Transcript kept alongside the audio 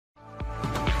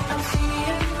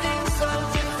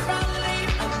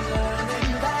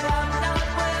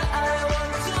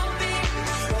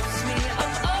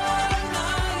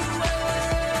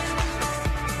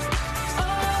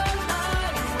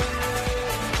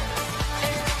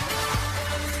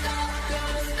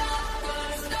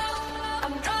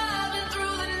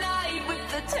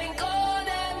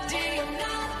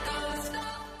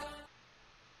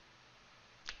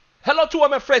Hello to all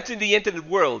my friends in the internet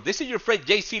world. This is your friend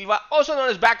Jay Silva, also known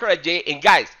as Baccarat Jay. And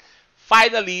guys,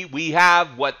 finally we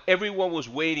have what everyone was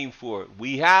waiting for.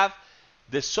 We have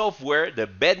the software, the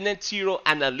BetNet Zero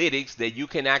Analytics that you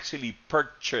can actually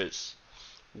purchase.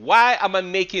 Why am I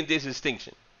making this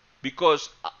distinction? Because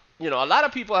a lot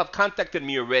of people have contacted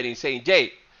me already saying,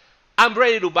 Jay, I'm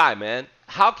ready to buy, man.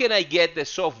 How can I get the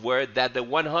software that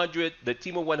the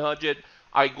team of 100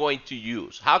 are going to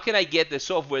use? How can I get the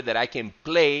software that I can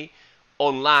play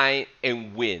online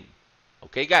and win?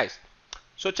 Okay, guys.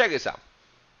 So check this out.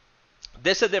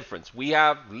 There's a difference. We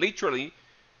have literally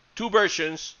two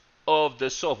versions of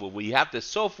the software. We have the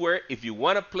software if you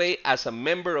want to play as a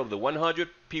member of the 100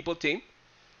 people team,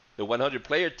 the 100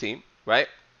 player team, right?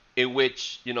 In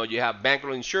which you have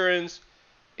bankroll insurance,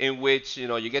 in which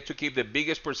you get to keep the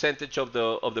biggest percentage of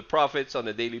the profits on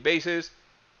a daily basis.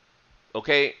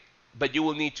 Okay, but you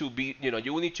will need to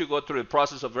go through the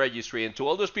process of registry. And to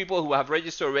all those people who have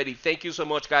registered already, thank you so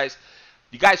much, guys.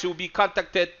 You guys will be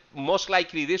contacted most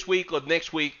likely this week or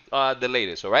next week, the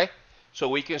latest. All right, so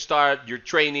we can start your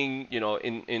training,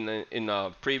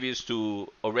 in previous to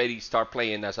already start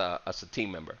playing as a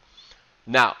team member.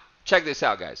 Now, check this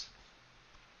out, guys.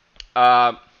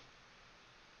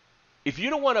 If you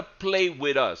don't want to play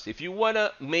with us, if you want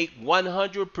to make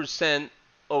 100%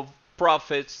 of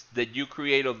profits that you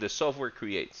create, of the software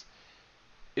creates,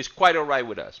 it's quite all right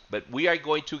with us. But we are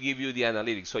going to give you the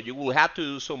analytics. So you will have to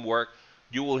do some work.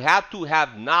 You will have to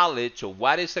have knowledge of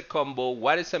what is a combo,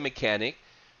 what is a mechanic,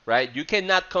 right? You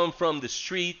cannot come from the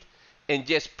street and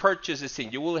just purchase this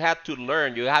thing. You will have to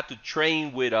learn. You have to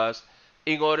train with us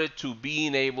in order to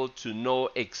being able to know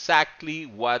exactly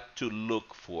what to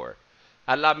look for.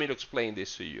 Allow me to explain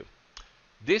this to you.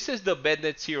 This is the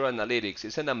BetNet Zero Analytics.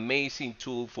 It's an amazing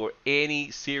tool for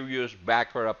any serious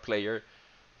Baccarat player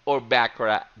or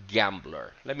Baccarat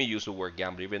gambler. Let me use the word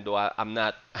gambler, even though I'm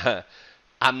not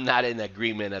I'm not in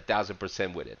agreement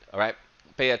 1,000% with it. All right,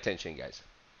 pay attention, guys.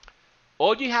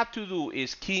 All you have to do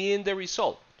is key in the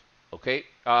result. Okay.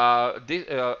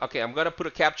 Okay, I'm gonna put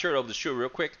a capture of the shoe real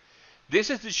quick. This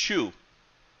is the shoe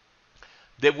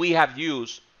that we have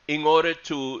used in order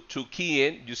to key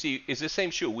in. You see, it's the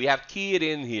same shoe. We have keyed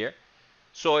in here.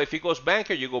 So if it goes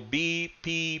banker, you go B,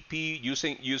 P, P,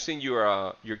 using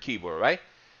your keyboard, right?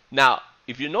 Now,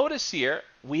 if you notice here,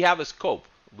 we have a scope.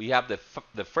 We have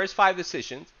the first 5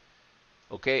 decisions.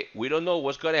 Okay, we don't know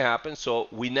what's going to happen, so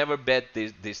we never bet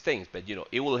these things. But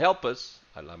it will help us.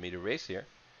 Allow me to erase here.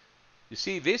 You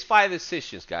see, these 5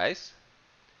 decisions, guys,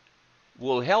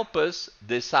 will help us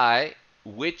decide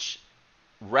which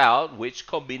route, which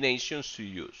combinations to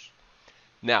use.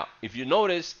 Now, if you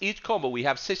notice, each combo, we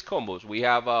have 6 combos. We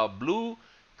have blue,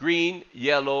 green,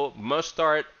 yellow,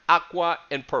 mustard, aqua,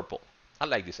 and purple. I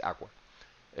like this aqua.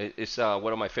 It's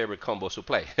one of my favorite combos to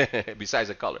play, besides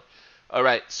the color. All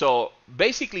right, so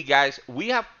basically, guys, we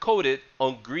have coded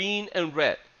on green and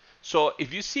red. So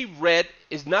if you see red,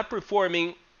 it's not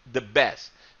performing the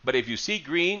best. But if you see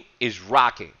green, it's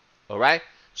rocking. All right,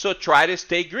 so try to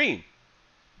stay green.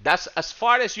 That's as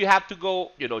far as you have to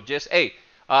go. Just, hey,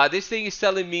 this thing is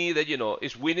telling me that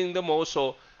it's winning the most.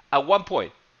 So at one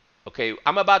point, okay,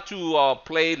 I'm about to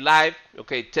play live.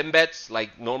 Okay, 10 bets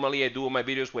like normally I do in my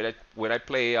videos when I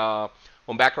play on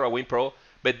Baccarat Win Pro.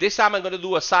 But this time I'm gonna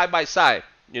do a side by side.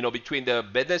 Between the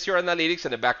BetNet Zero Analytics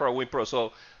and the Baccarat Win Pro.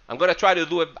 So I'm gonna try to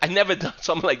do it. I never done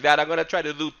something like that. I'm gonna try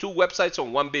to do 2 websites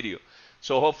on one video.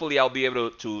 So hopefully I'll be able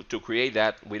to create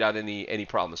that without any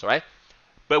problems. All right.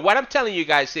 But what I'm telling you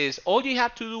guys is all you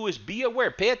have to do is be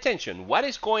aware, pay attention. What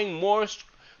is going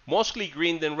mostly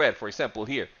green than red? For example,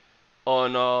 here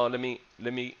on let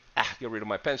me get rid of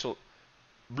my pencil.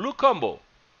 Blue combo,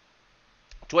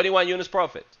 21 units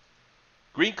profit.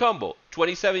 Green combo,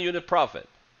 27 unit profit.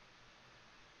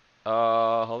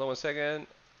 Hold on one second.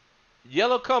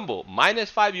 Yellow combo, minus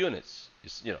 5 units.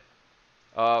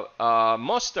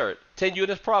 Mustard, 10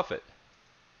 units profit.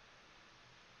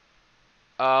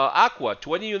 Aqua,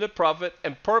 20 unit profit,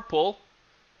 and purple,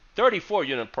 34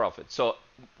 unit profit. So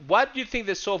what do you think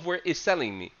the software is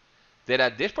telling me? That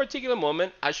at this particular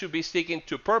moment, I should be sticking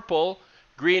to purple,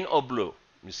 green, or blue.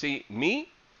 You see, me,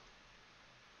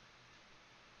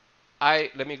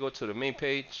 let me go to the main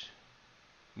page.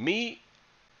 Me,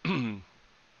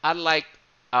 I like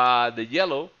the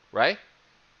yellow, right?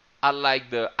 I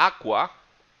like the aqua,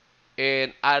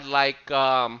 and I like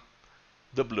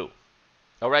the blue.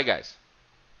 All right, guys.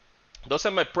 Those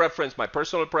are my preference, my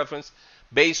personal preference,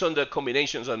 based on the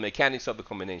combinations and mechanics of the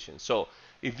combination. So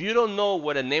if you don't know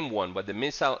what an M1, what the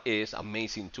missile is,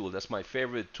 amazing tool. That's my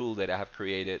favorite tool that I have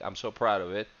created. I'm so proud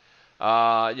of it.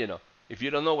 If you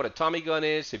don't know what a Tommy gun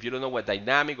is, if you don't know what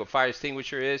dynamic or fire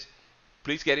extinguisher is,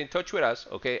 please get in touch with us.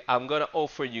 Okay, I'm gonna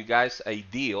offer you guys a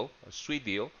deal, a sweet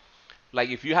deal. Like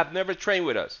if you have never trained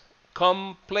with us,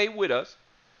 come play with us.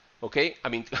 Okay, I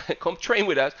mean, come train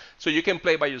with us so you can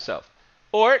play by yourself,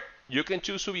 or you can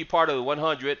choose to be part of the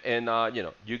 100, and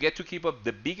you get to keep up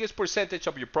the biggest percentage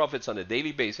of your profits on a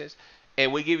daily basis,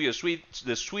 and we give you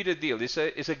the sweetest deal.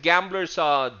 It's a gambler's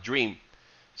dream.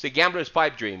 It's a gambler's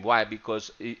pipe dream. Why?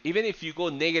 Because even if you go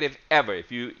negative ever,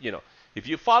 if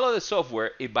you follow the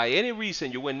software, if by any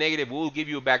reason you went negative, we'll give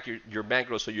you back your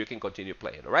bankroll so you can continue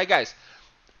playing. All right, guys.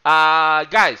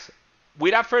 Guys,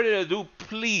 without further ado,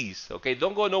 please, okay,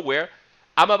 don't go nowhere.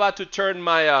 I'm about to turn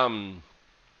my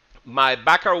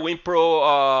Baccarat Win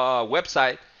Pro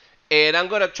website, and I'm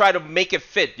gonna try to make it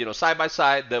fit, side by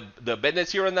side, the Business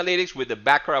Zero Analytics with the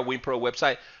Baccarat Win Pro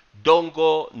website. Don't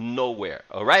go nowhere.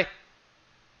 All right.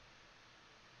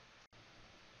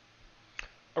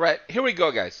 All right, here we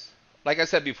go, guys. Like I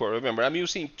said before, remember, I'm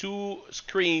using 2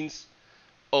 screens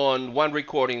on one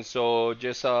recording, so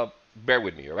just bear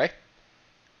with me, all right?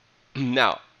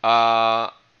 Now,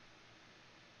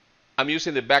 I'm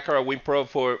using the Baccarat Win Pro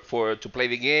to play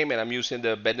the game, and I'm using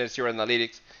the Business Zero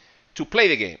Analytics to play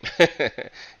the game,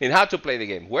 and how to play the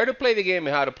game, where to play the game,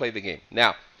 and how to play the game.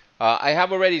 Now, I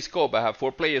have already scoped. I have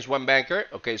 4 players, 1 banker.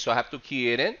 Okay, so I have to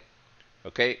key it in.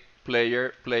 Okay,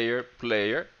 player, player,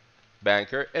 player,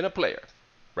 banker, and a player.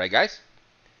 Right, guys?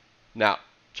 Now,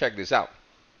 check this out.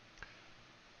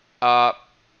 I'm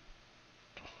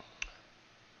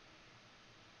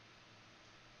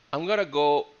going to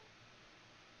go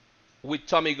with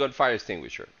Tommy Gun Fire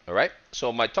Extinguisher. All right?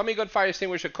 So my Tommy Gun Fire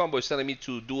Extinguisher combo is telling me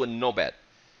to do a no bet.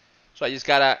 So I just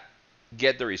got to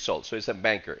get the result. So it's a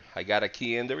banker. I got to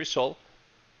key in the result.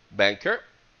 Banker.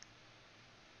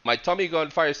 My Tommy Gun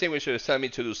Fire Extinguisher is telling me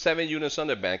to do 7 units on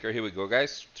the banker. Here we go,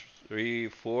 guys. 3,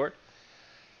 4.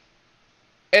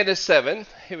 And a 7.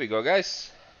 Here we go,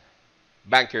 guys.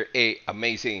 Banker A.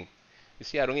 Amazing. You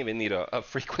see, I don't even need a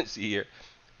frequency here.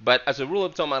 But as a rule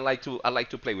of thumb, I like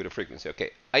to play with a frequency.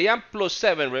 Okay, I am plus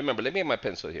 7. Remember, let me have my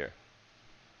pencil here.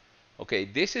 Okay,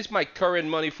 this is my current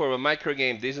money for a micro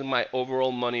game. This is my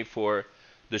overall money for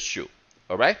the shoe.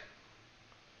 All right.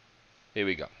 Here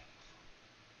we go.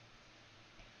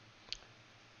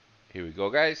 Here we go,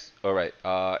 guys. All right.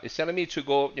 It's telling me to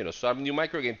go, start a new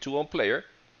micro game, 2 on player.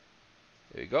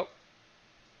 Here we go.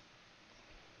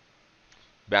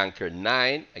 Banker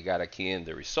 9. I gotta key in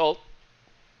the result.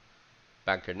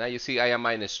 Banker 9, you see I am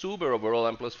minus 2, but overall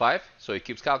I'm plus 5. So it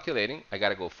keeps calculating. I got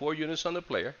to go 4 units on the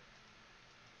player.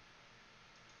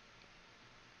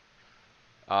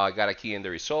 I got to key in the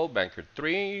result. Banker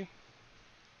 3.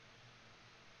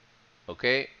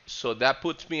 Okay, so that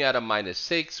puts me at a minus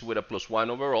 6 with a plus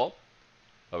 1 overall.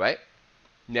 All right.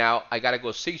 Now I got to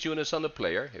go 6 units on the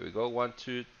player. Here we go. 1,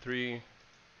 2, 3.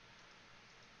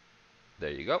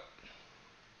 There you go.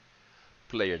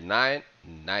 Player 9.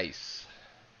 Nice.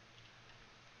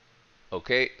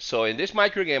 Okay, so in this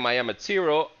micro game, I am at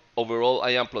 0. Overall, I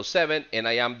am plus 7, and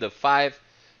I am the 5.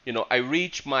 I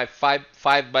reach my 5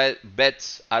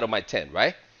 bets out of my 10,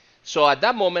 right? So at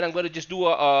that moment, I'm going to just do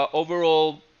a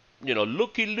overall,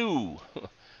 looky-loo.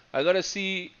 I'm going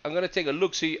to take a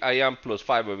look-see. I am plus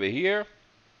 5 over here.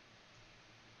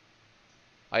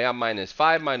 I am minus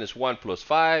 5, minus 1, plus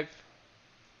 5.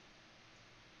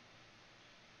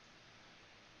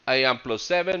 I am plus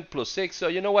 7, plus 6. So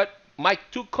you know what? My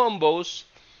 2 combos,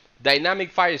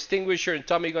 Dynamic Fire Extinguisher and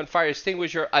Tommy Gun Fire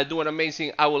Extinguisher, are doing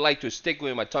amazing. I would like to stick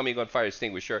with my Tommy Gun Fire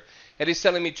Extinguisher. It is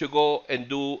telling me to go and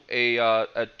do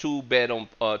a 2 bet on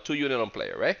 2 unit on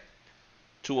player, right?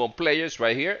 2 on players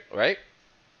right here, right?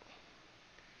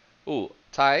 Ooh,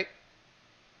 tie.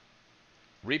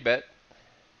 Rebet.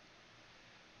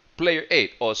 Player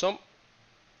 8, awesome.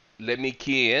 Let me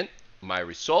key in my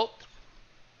result.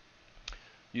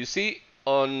 You see,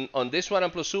 on this one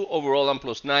I'm plus 2, overall I'm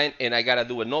plus 9, and I gotta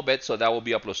do a no bet, so that will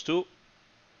be a plus 2.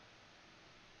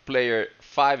 Player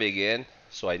 5 again,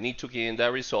 so I need to key in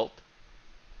that result.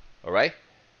 All right.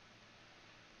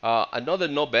 Another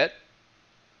no bet.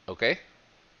 Okay.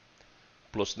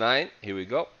 Plus 9. Here we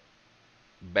go.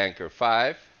 Banker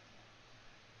 5.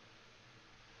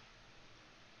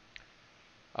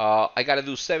 I gotta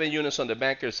do 7 units on the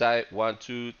banker side. 1,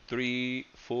 2, 3,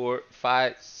 4,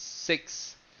 5,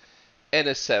 6. And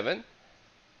a 7.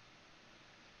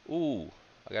 Ooh,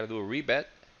 I gotta do a rebet.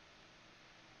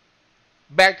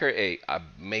 Banker 8,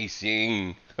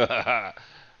 amazing.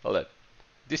 Hold on,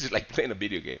 this is like playing a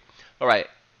video game. All right,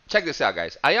 check this out,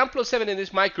 guys. I am plus 7 in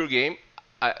this micro game,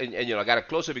 and I gotta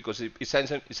close it because it's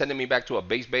sending me back to a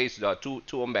base 2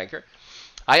 on banker.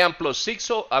 I am plus 6,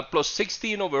 so plus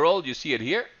 16 overall. You see it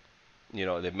here.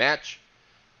 The match.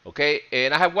 Okay,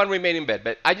 and I have one remaining bet,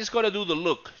 but I just gotta do the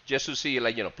look just to see,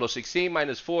 like, plus 16,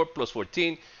 minus 4, plus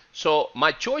 14. So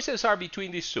my choices are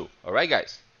between these two. All right,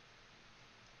 guys.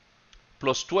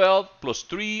 Plus 12, plus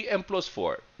 3, and plus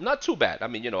 4. Not too bad. I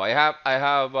mean, I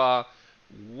have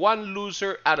one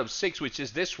loser out of 6, which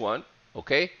is this one.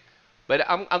 Okay, but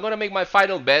I'm gonna make my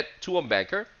final bet 2 on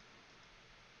banker.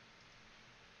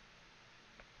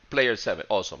 Player 7.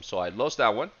 Awesome. So I lost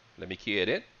that one. Let me key it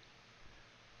in.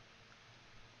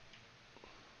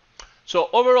 So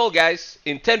overall, guys,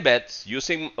 in 10 bets,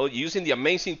 using the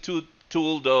amazing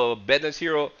tool, the Bet and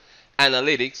Zero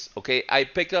Analytics, okay, I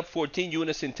picked up 14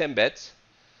 units in 10 bets.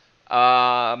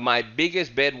 My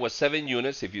biggest bet was 7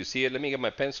 units. If you see it, let me get my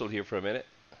pencil here for a minute.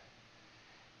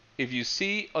 If you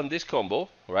see on this combo,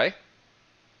 right,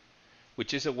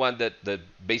 which is the one that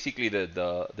basically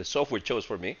the software chose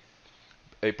for me,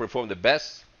 it performed the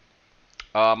best.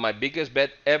 My biggest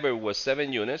bet ever was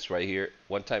 7 units right here.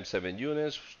 1 time 7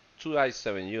 units, 2 times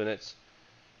 7 units.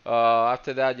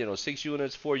 After that, 6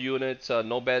 units, 4 units,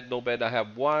 no bet, no bet. I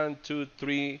have 1, 2,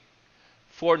 3,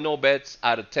 4 no bets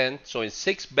out of 10. So in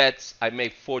 6 bets, I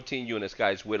make 14 units,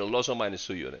 guys, with a loss of minus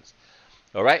 2 units.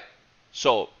 All right.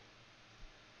 So,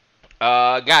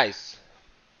 guys,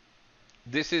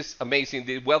 this is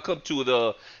amazing. Welcome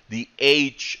to the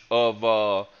age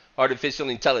of artificial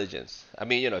intelligence. I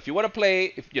mean, if you want to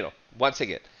play, once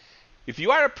again, if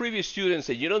you are a previous student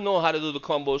and you don't know how to do the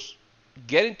combos,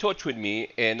 get in touch with me,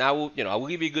 and I will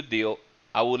give you a good deal.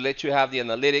 I will let you have the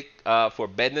analytic for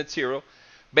BetNet Zero,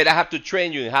 but I have to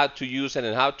train you in how to use it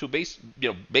and how to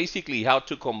basically how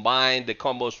to combine the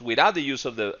combos without the use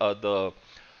of the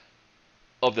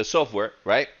software,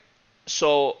 right?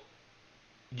 So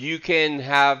you can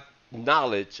have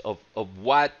knowledge of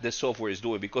what the software is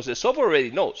doing, because the software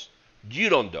already knows. You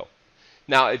don't know.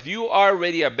 Now, if you are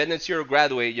already a BetNet Zero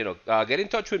graduate, get in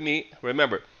touch with me.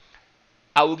 Remember,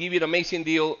 I will give you an amazing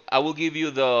deal. I will give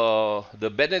you the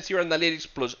BetNet Zero Analytics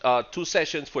plus 2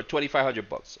 sessions for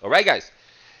 $2,500. All right, guys.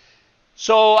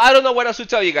 So I don't know what else to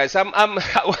tell you guys.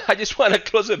 I just want to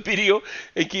close the video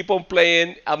and keep on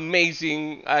playing.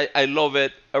 Amazing. I love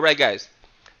it. All right, guys.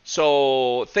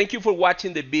 So thank you for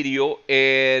watching the video,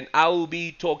 and I will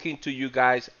be talking to you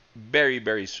guys very,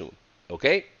 very soon.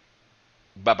 Okay?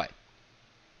 Bye-bye.